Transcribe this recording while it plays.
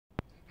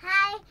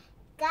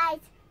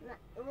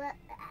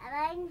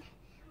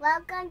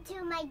Welcome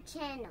to my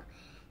channel.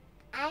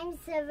 I'm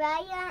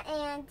Sarai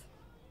and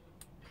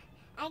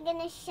I'm going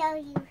to show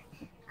you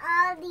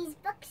all these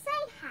books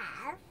I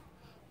have.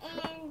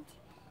 And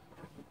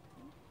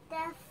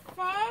the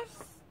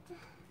first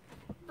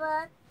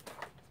book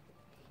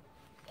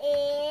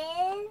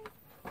is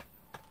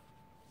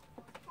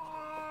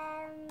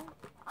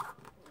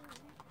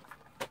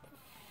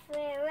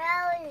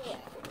Frozen.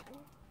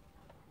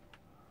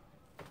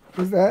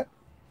 What's that?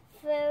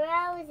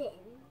 Frozen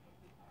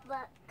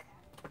book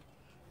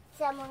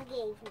someone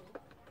gave me.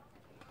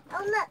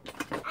 Oh look,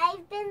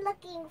 I've been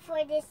looking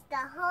for this the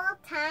whole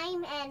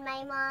time, and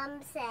my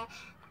mom said,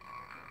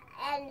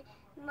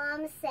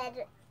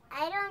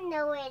 I don't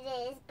know where it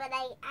is, but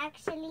I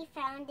actually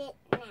found it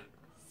now.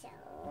 So,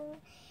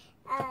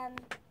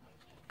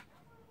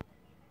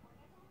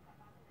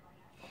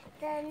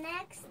 the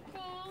next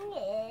thing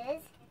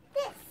is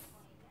this.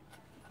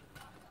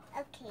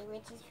 Okay,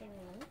 which is for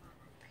me.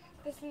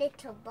 This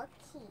little book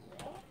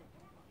here.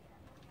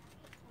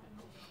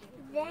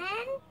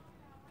 Then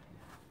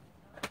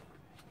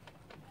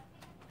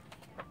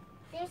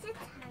there's a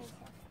ton of,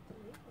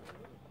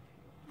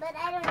 but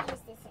I don't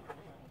use this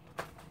anymore.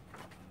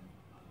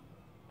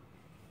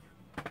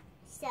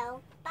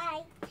 So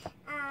bye.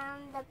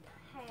 The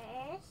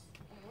purse.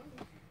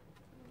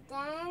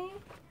 Then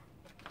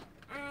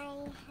I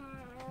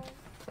have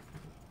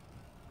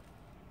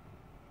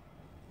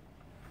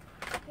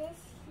this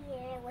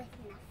here with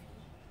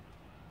nothing,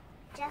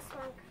 just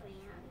one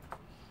crayon,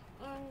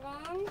 and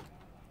then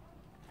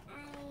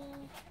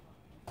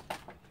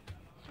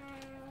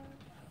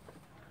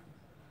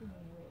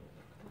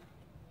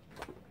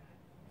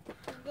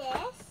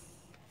this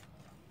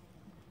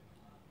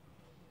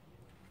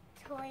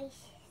Toy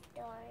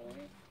Story.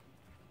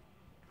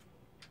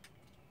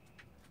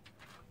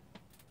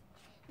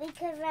 We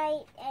could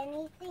write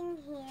anything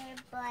here,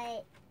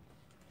 but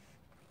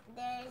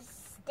there's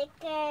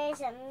stickers,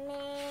 a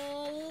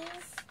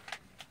maze,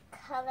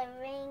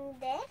 coloring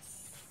this,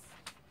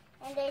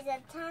 and there's a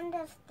ton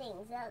of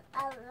things, a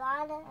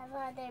lot of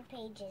other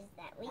pages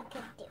that we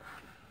could do.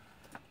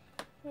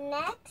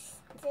 Next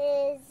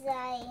is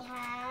I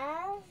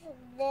have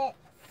this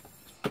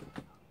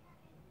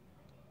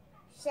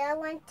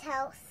Show and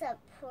Tell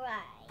Surprise.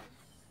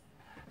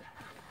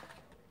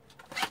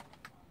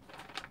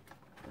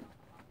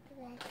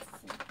 Let's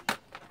see.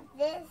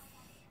 This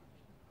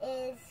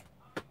is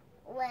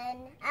when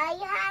I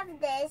have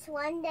this,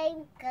 one day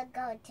we could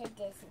go to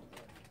Disney.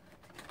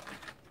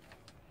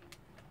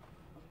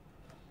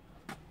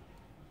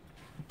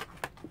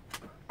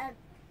 An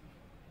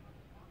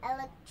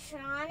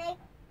electronic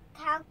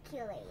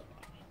calculator.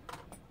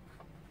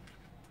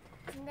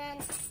 And then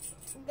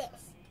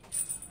this.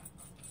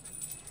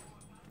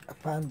 A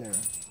panda.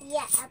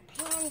 Yeah, a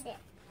panda.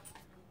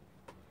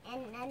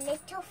 And a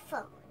little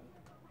phone.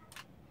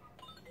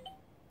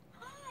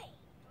 Hi.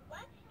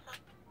 What?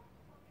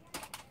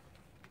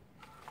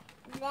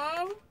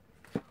 Then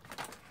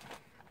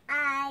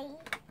I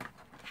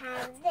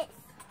have this,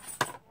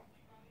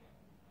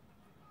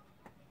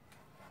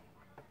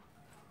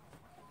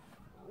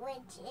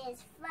 which is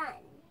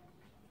fun.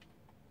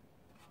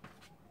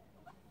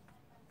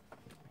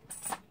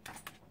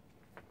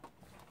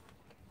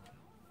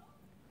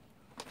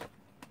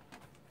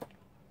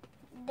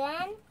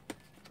 Then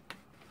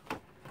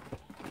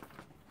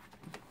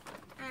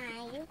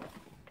I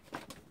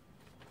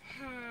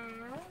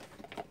have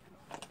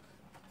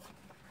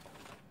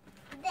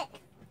this.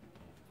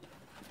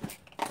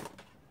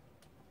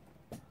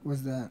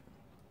 What's that?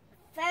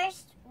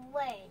 First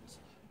words.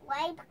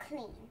 Wipe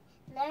clean.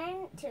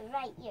 Learn to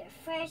write your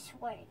first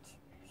words.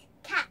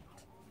 Cat.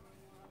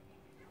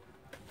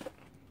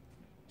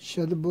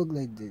 Show the book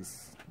like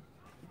this.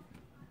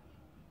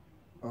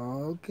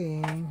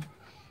 Okay.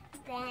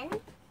 Then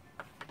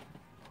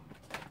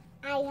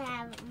I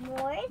have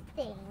more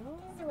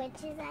things,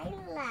 which is I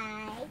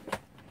like.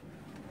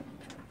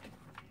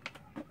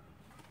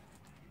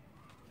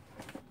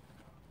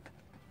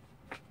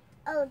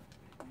 Oh,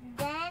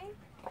 then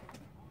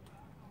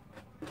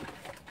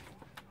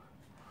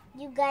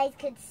you guys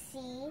could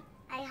see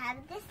I have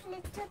this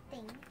little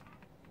thing.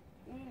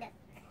 Look.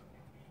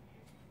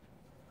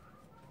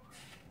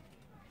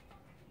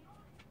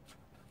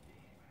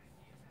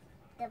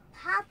 The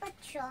Paw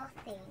Patrol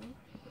thing.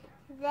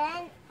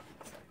 Then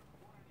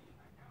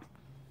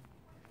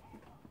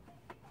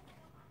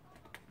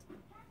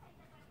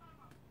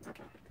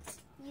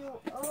you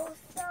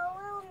also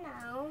will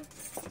know.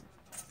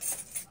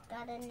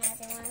 Got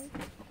another one.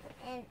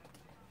 And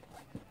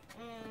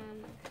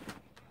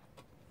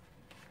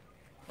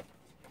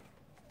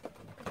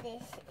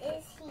this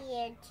is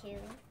here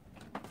too.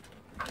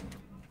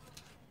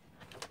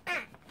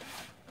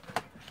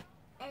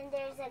 And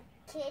there's a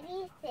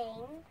kitty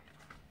thing.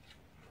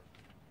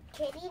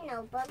 Kitty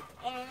notebook,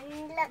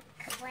 and look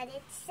what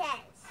it says.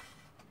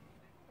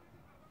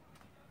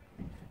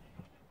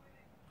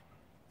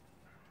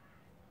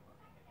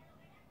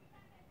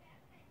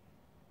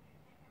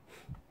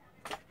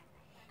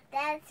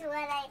 That's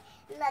what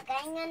look,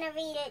 I'm going to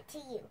read it to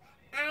you.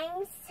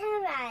 I'm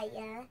Sarai,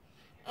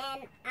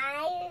 and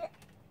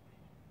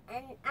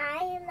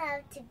I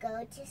love to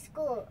go to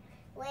school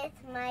with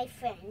my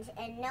friends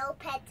and no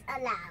pets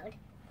allowed.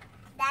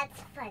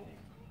 That's funny.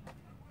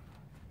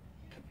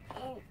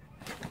 And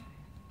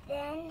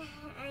then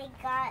I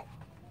got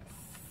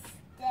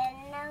the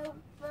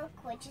notebook,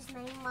 which is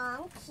my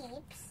mom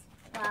keeps.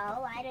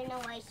 Well, I don't know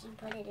why she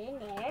put it in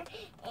there.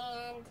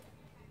 And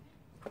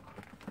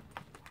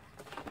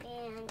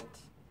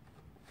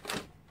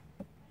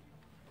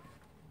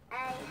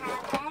I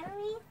have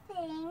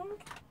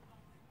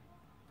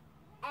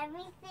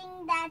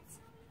everything that's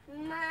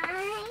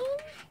mine.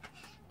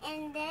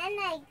 And then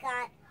I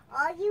got,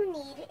 all you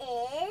need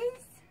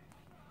is,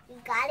 you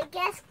gotta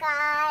guess,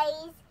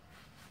 guys.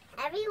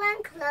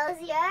 Everyone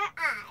close your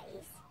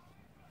eyes.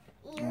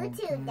 You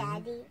too,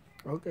 Daddy.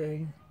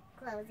 Okay.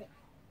 Close it.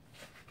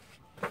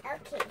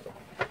 Okay.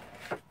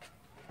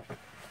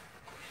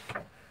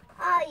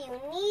 All you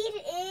need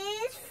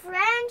is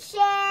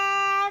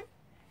friendship.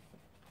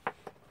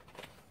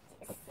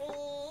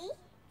 See?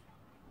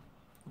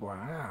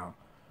 Wow.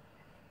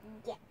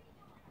 Yeah.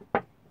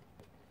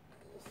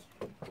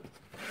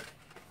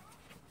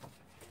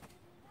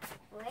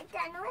 We're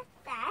done with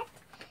that.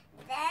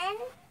 Then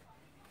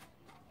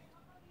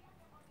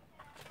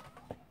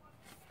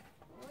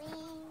we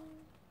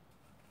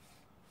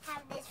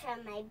have this from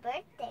my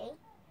birthday.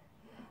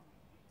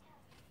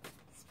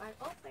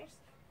 Sparkle first.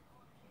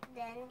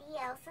 Then the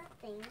Elsa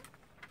thing,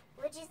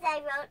 which is I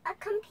wrote a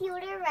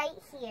computer right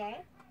here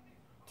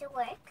to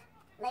work,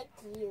 like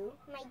you,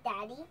 my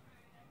daddy.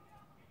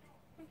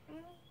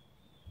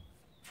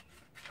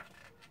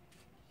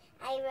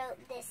 I wrote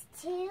this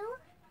too.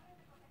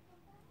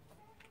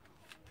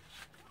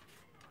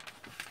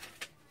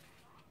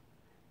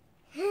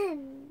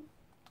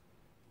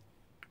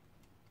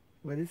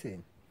 What is it?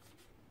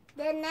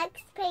 The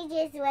next page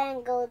is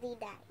when Goldie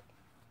died.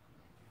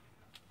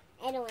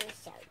 I don't want to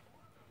show you.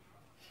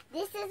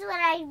 This is what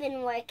I've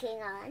been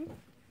working on.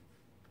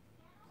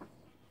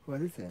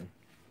 What is it?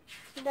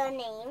 The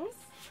names.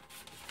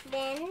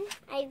 Then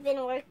I've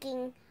been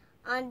working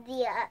on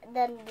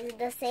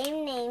the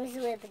same names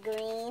with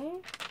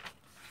green.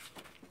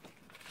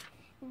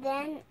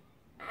 Then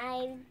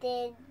I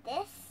did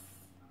this.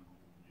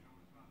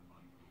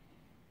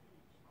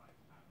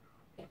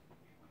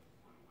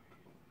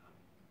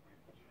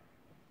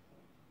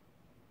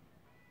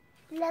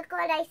 Look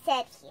what I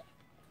said here.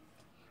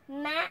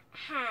 Matt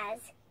has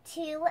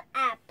 2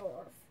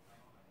 apples.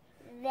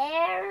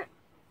 There,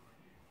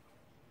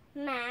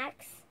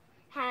 Max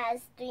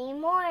has 3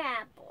 more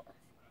apples.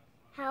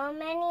 How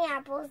many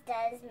apples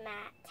does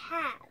Matt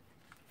have?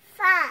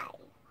 5.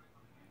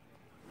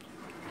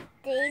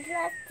 3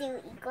 plus 2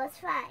 equals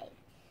 5.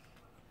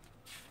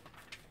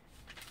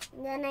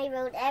 Then I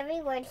wrote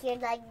every word here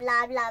like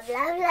blah, blah,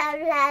 blah, blah,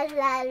 blah,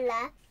 blah,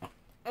 blah.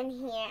 And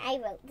here I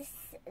wrote this,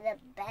 the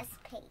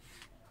best page.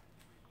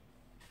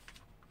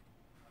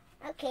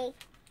 Okay.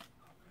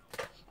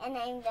 And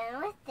I'm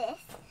done with this.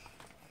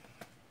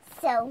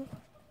 So,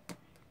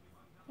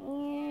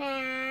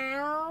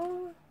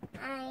 now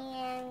I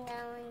am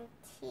going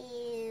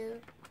to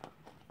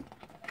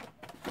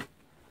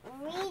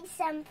read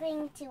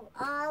something to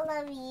all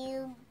of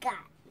you guys.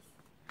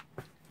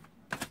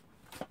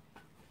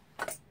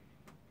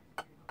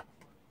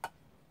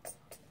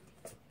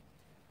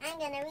 I'm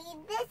going to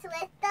read this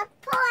with the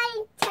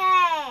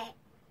pointer.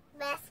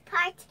 Best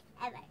part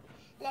ever.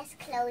 Let's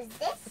close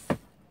this.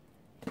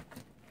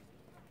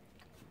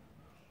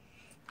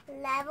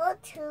 Level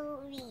 2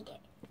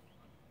 reader.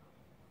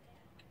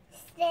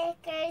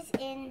 Stickers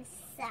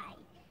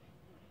inside.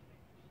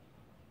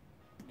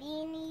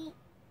 Beanie,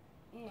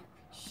 no.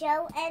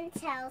 Show and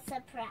tell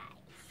surprise.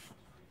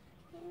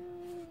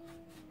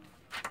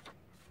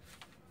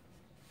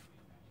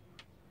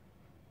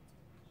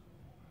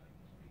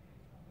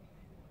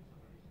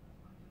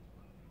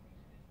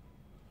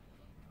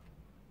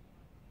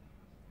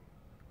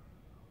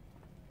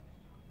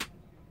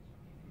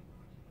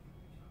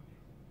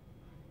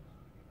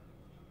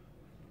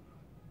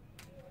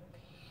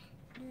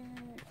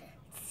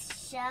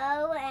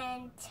 Show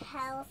and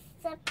tell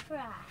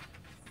surprise.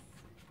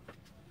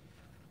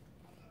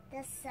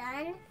 The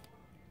sun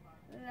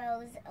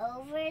rose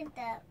over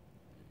the...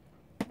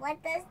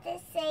 What does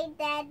this say,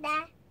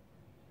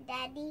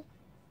 Daddy?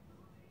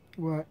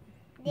 What?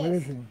 This. What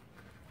is it?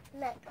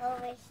 Look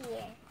over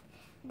here.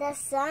 The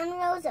sun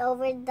rose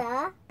over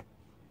the...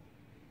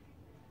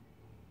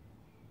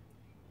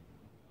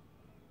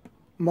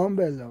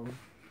 Marshmallow.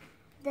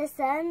 The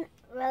sun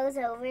rose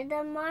over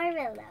the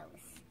marvelous.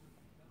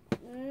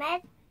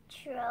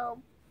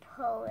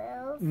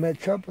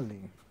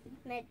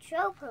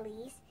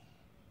 Metropolis,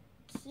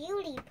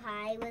 Cutie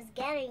Pie was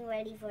getting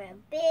ready for a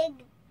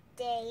big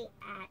day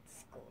at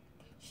school.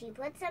 She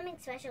put something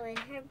special in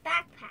her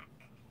backpack.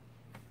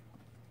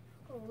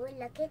 Ooh,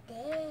 look at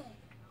this.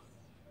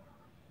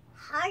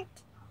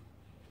 Heart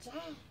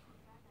jam.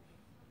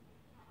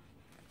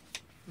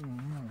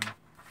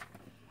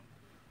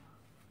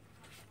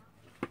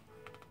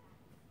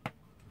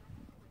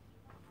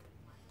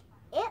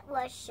 It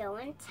was show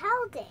and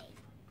tell day.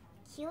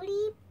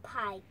 Cutie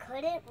Pie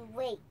couldn't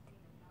wait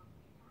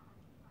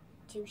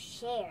to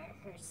share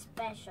her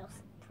special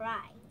surprise.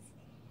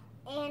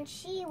 And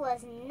she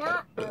was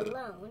not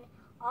alone.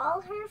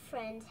 All her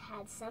friends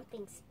had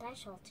something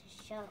special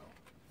to show.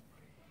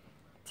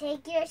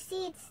 Take your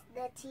seats,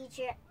 the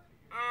teacher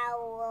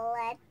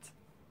Owlet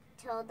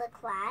told the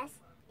class.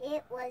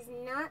 It was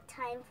not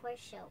time for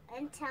show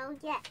and tell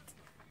yet.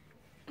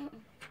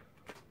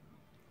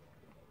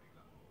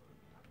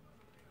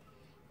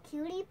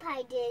 Cutie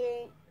Pie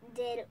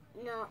did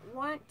not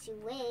want to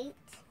wait.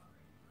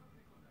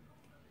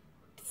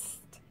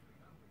 Psst,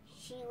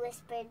 she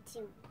whispered to...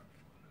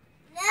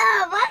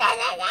 No, what is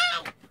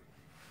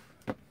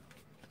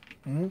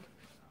it?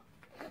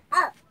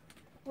 Oh,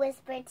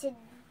 whispered to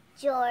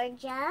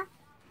Georgia.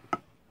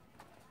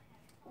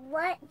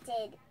 What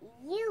did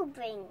you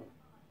bring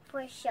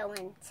for show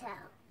and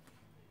tell?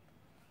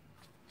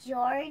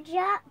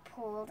 Georgia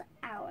pulled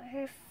out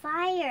her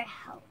fire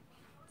helmet.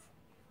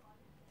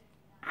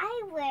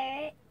 I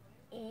wear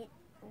it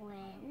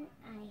when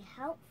I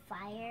help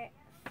fight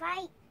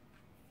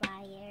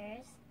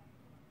fires,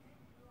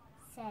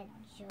 said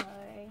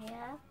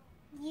Georgia.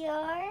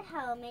 Your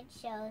helmet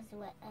shows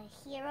what a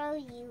hero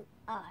you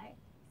are,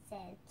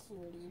 said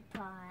Cutie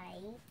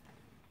Pie.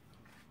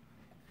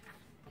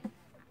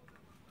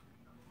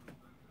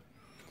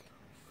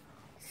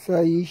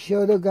 So you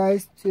show the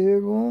guys to the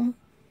room?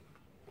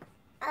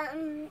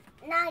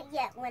 Not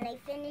yet, when I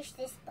finish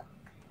this book.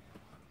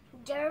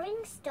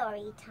 During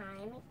story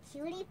time,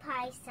 Cutie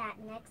Pie sat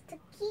next to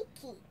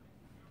Kiki.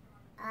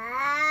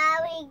 Ah,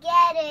 we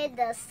get it,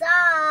 the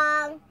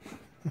song.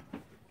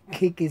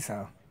 Kiki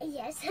song.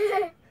 Yes.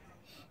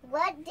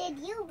 What did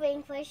you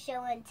bring for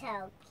show and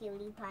tell?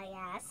 Cutie Pie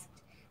asked.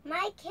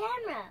 My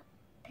camera,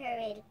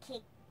 purred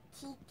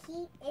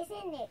Kiki.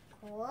 Isn't it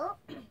cool?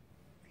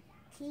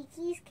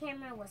 Kiki's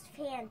camera was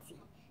fancy.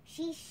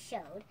 She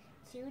showed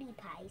Cutie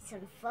Pie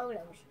some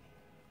photos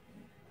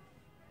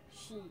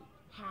she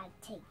had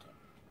taken.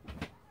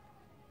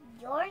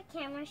 Your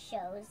camera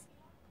shows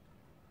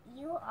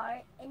you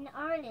are an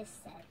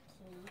artist, said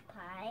Cutie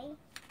Pie.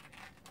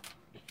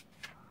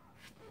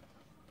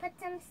 Put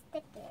some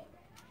stickers.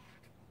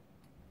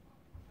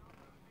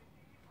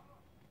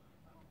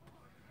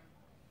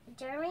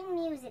 During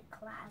music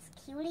class,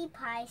 Cutie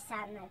Pie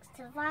sat next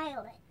to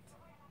Violet.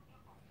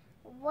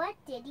 What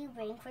did you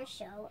bring for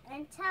show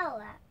and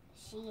tell?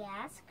 She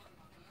asked.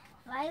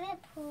 Violet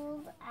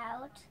pulled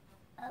out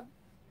a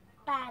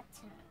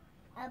baton.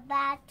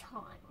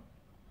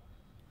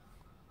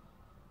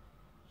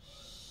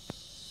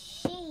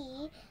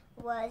 She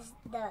was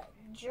the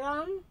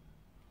drum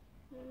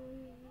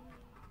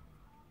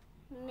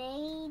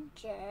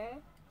major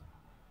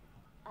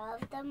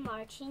of the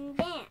marching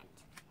band.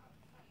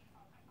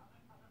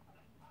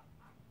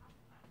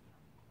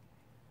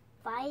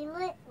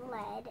 Violet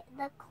led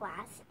the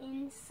class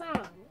in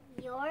song.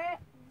 Your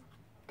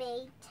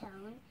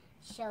baritone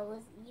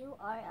shows you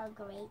are a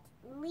great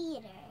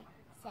leader,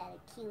 said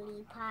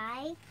Cutie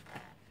Pie.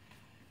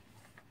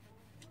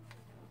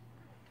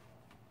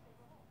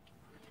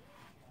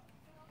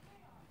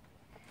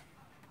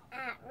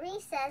 At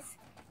recess,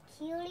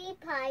 Cutie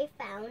Pie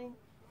found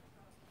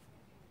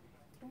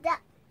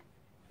Duck.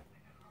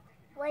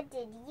 What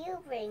did you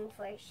bring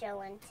for show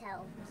and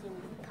tell?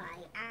 Cutie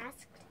Pie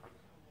asked.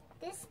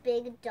 This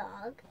big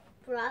dog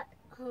brought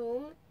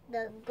home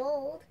the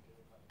gold.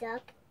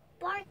 Duck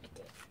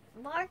barked.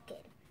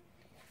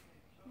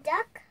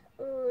 Duck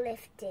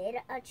lifted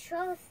a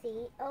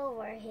trophy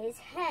over his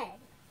head.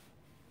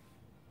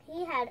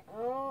 He had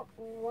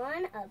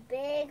won a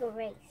big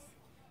race.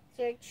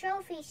 Your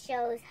trophy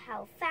shows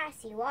how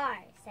fast you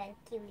are, said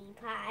Cutie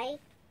Pie.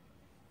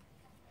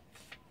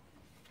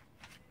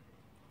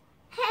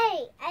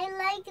 Hey, I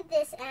like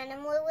this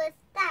animal with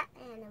that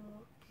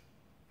animal.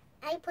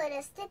 I put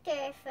a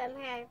sticker from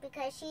her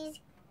because she's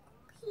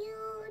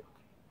cute.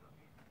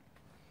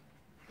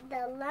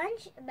 The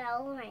lunch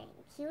bell rang.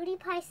 Cutie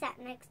Pie sat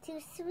next to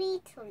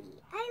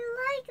Sweetly.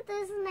 I like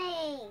this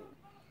name.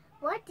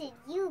 What did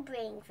you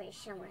bring for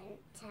show and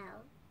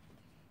tell?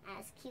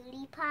 Asked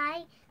Cutie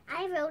Pie.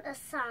 I wrote a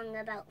song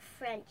about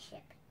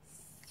friendship,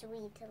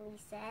 Sweetly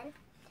said.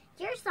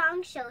 Your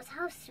song shows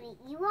how sweet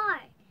you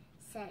are,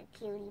 said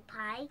Cutie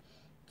Pie.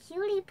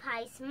 Cutie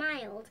Pie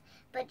smiled,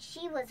 but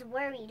she was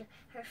worried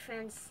her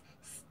friend's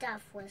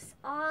stuff was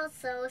all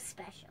so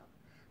special.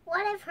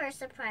 What if her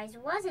surprise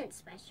wasn't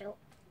special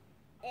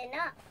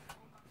enough?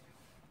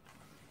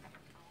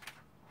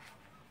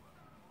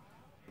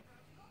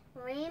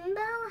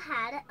 Rainbow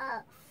had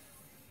a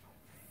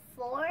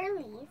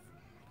 4-leaf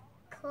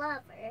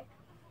clover.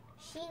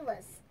 She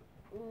was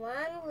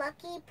one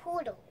lucky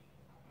poodle.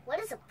 What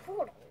is a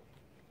poodle?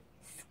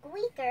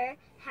 Squeaker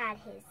had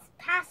his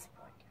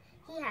passport.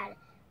 He had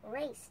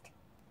raced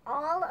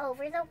all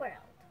over the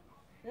world.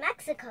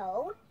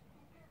 Mexico,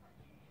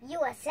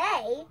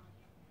 USA.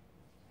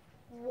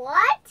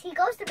 What? He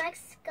goes to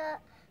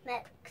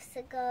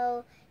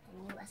Mexico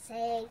and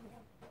USA.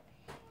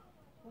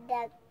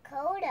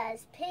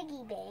 Dakota's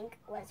piggy bank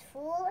was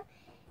full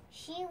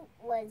She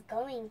was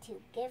going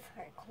to give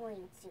her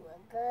coins to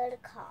a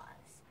good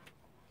cause.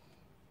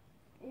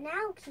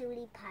 Now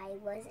Cutie Pie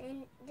was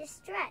in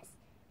distress.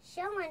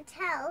 Show and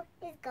tell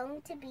is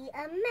going to be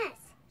a mess,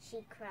 she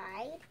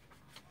cried.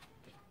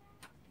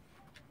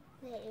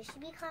 Wait, is she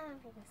becoming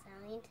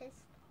a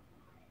scientist?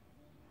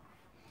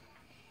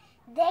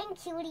 Then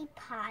Cutie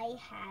Pie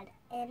had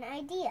an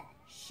idea.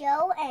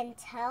 Show and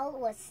tell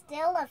was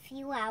still a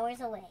few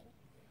hours away.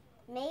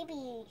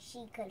 Maybe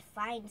she could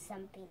find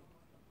something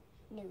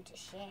new to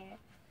share.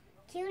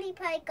 Cutie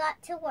Pie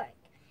got to work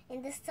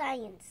in the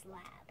science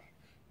lab,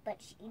 but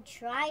she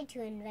tried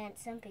to invent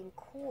something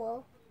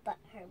cool, but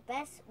her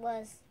best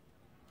was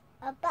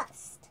a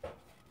bust.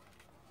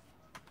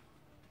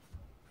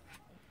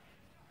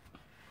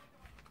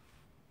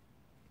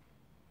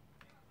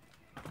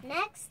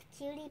 Next,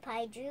 Cutie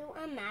Pie drew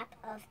a map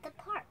of the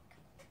park.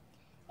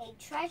 A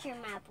treasure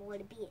map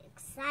would be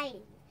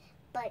exciting,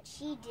 but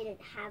she didn't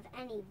have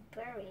any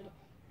buried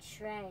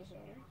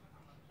treasure.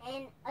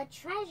 And a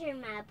treasure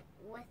map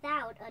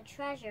without a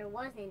treasure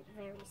wasn't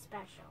very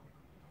special.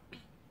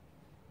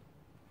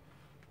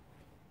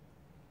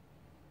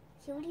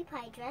 Cutie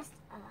Pie dressed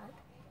up.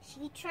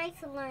 She tried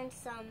to learn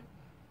some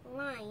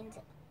lines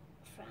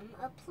from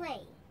a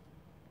play.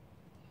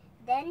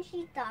 Then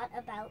she thought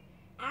about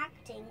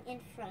acting in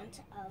front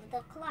of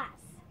the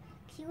class.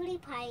 Cutie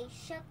Pie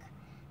shook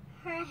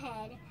her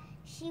head.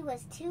 She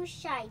was too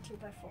shy to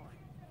perform.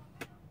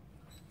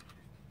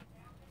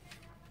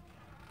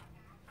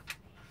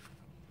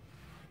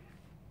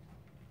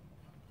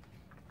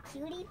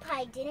 Cutie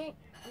Pie didn't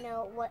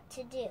know what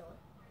to do.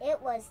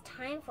 It was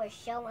time for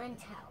show and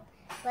tell,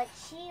 but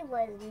she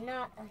was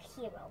not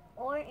a hero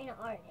or an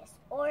artist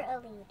or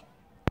a leader.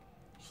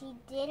 She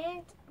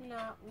didn't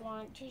not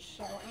want to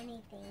show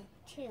anything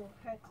to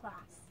her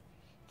class.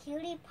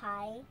 Cutie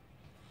Pie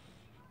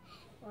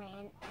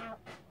ran out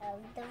of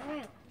the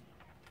room.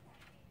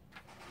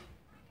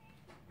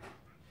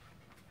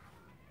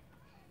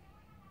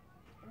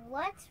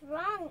 What's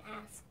wrong?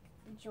 Asked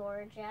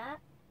Georgia.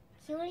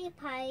 Cutie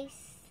Pie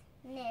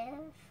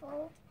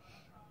sniffled.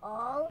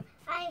 All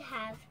I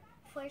have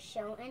for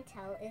show and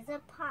tell is a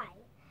pie.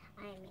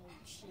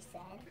 She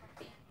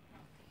said.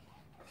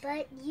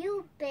 But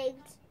you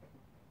baked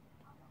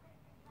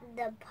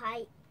the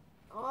pie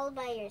all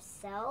by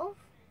yourself?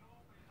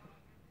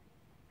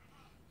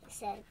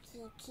 Said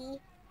Kiki.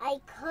 I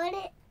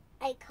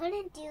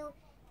couldn't do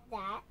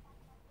that,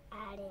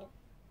 added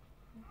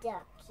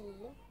Ducky.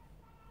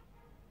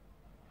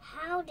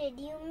 How did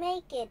you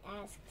make it?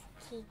 Asked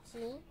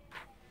Kiki.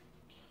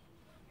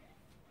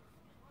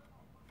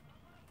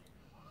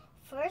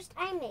 First,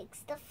 I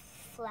mixed the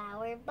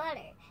flour,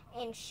 butter,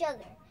 and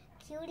sugar.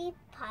 Cutie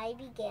Pie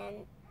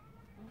began.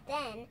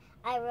 Then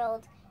I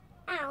rolled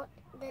out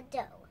the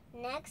dough.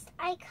 Next,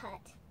 I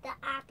cut the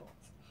apples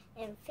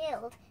and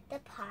filled the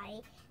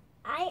pie.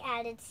 I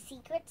added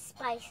secret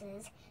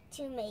spices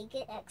to make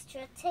it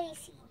extra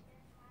tasty.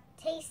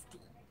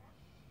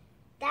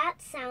 That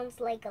sounds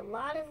like a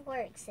lot of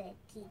work, said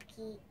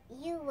Kiki.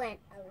 You went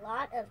a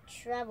lot of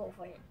trouble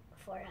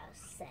for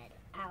us, said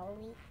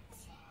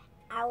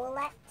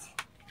Owlette.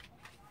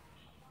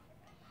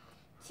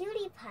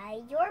 Cutie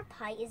Pie, your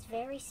pie is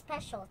very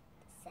special,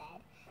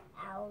 said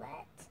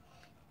Owlette.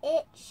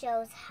 It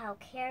shows how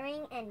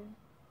caring and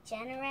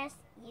generous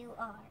you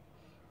are.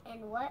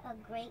 And what a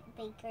great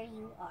baker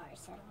you are,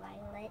 said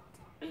Violet.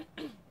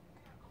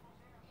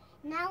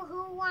 Now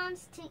who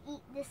wants to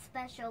eat this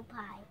special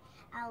pie?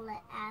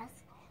 Owlette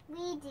asked.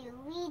 We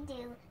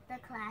do, the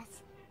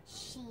class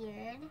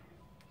cheered.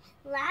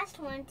 Last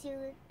one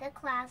to the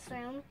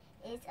classroom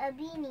is a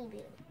Beanie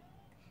Boo.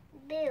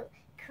 Boo,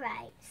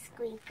 cried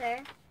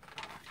Squeaker.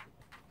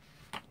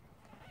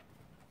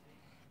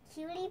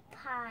 Cutie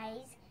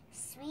Pie's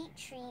sweet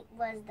treat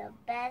was the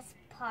best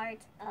part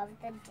of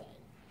the day.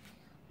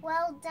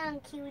 Well done,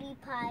 Cutie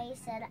Pie,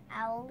 said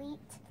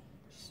Owlette.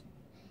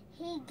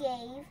 He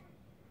gave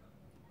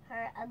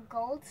her a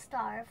gold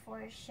star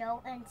for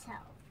show and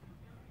tell.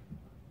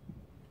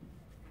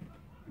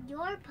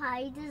 Your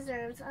pie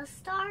deserves a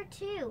star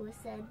too,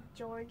 said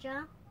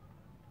Georgia.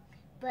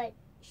 But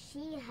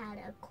she had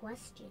a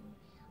question.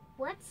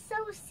 What's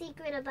so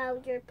secret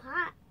about your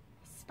pie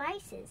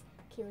spices?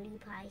 Cutie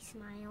Pie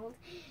smiled.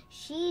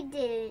 She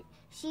did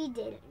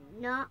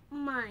not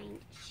mind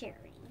sharing.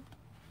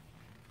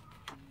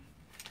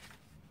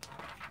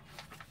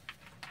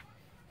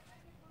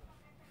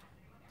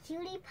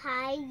 Cutie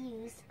Pie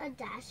used a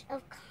dash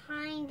of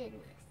kindness.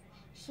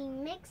 She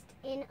mixed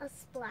in a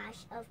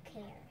splash of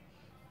care,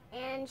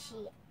 and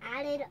she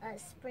added a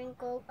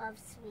sprinkle of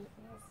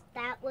sweetness.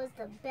 That was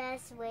the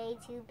best way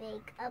to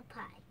bake a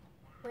pie,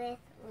 with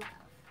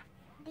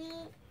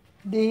love.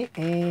 The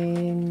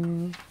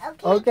end.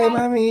 Okay,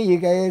 Mommy, you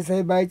guys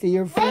say bye to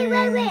your friends.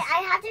 Wait.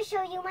 I have to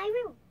show you my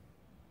room.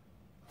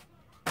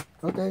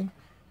 Okay.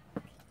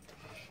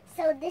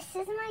 So this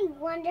is my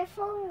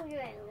wonderful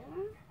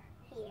room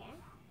here.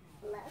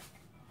 Look.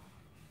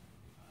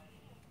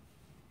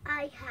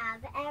 I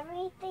have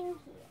everything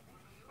here.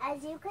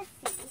 As you can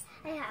see,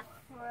 I have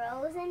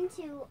Frozen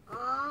to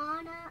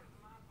Elsa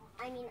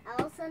and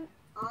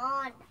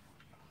Anna.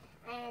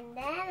 And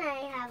then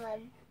I have a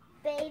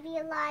baby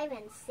alive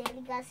and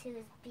Silly Gus who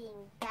is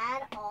being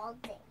bad all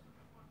day.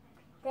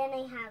 Then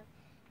I have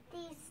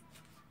these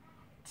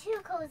two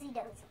cozy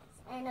dozens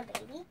and a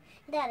baby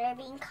that are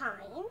being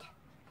kind.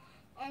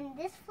 And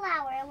this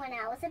flower, when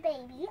I was a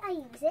baby, I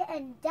use it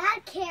and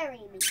Dad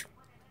carried me.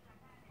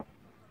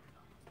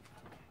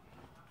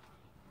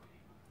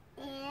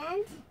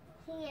 And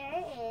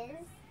here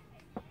is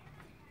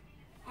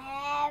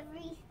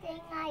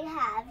everything I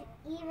have,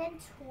 even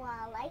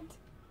Twilight,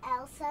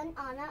 Elsa and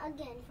Anna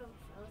again from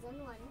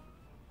Frozen 1.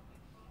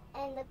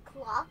 And the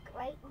clock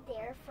right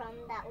there from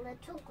that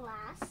little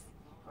glass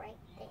right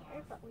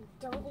there. But we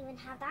don't even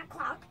have that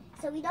clock,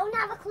 so we don't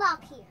have a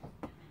clock here.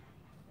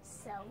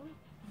 So,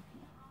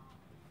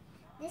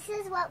 this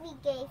is what we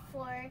gave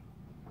for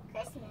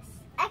Christmas,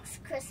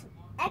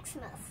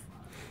 Xmas.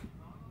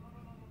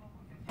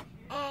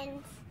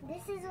 And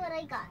this is what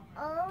I got.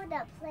 Oh,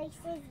 the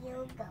Places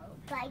You'll Go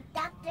by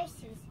Dr.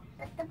 Seuss.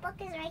 But the book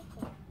is right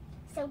here,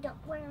 so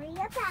don't worry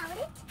about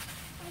it.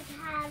 I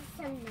have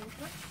some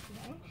notebooks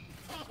here.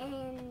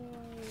 And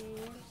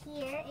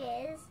here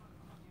is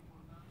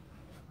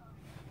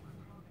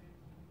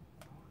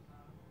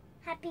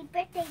Happy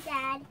Birthday,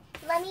 Dad.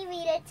 Let me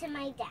read it to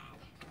my dad.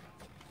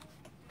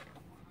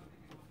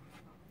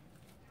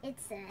 It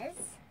says,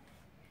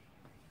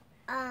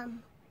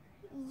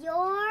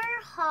 your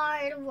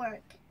hard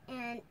work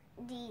and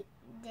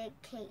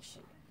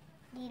dedication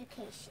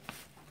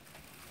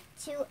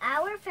to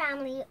our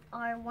family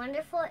are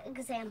wonderful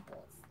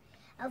examples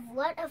of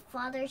what a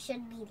father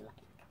should be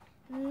like.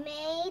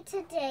 May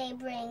today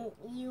bring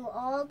you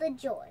all the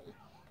joy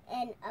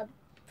and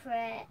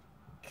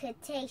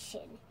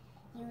appreciation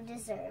you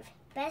deserve.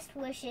 Best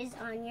wishes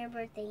on your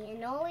birthday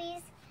and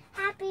always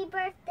happy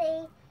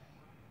birthday,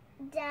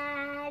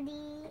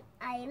 Daddy.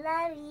 I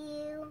love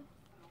you.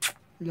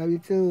 Love you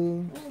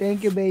too.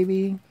 Thank you,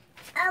 baby.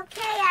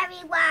 Okay,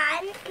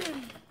 everyone.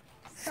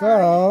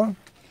 So,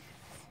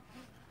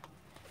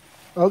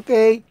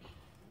 okay.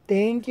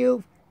 Thank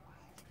you.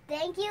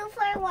 Thank you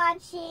for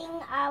watching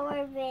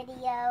our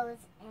videos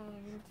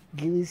and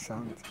Give me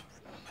some.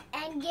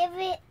 and give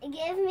me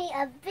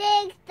a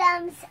big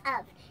thumbs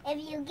up. If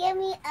you give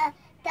me a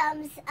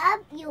thumbs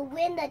up, you'll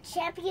win the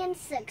champion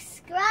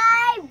subscriber.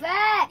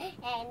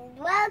 And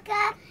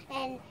welcome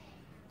and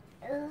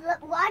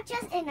watch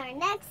us in our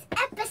next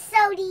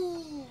episode.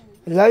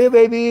 Love you,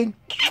 baby.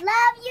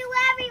 Love you,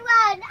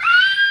 everyone.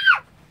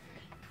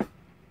 Ah!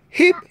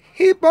 Hip,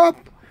 hip hop.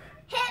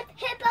 Hip,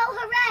 hippo,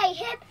 hooray.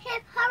 Hip,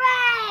 hip,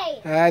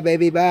 hooray. All right,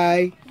 baby.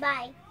 Bye.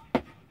 Bye.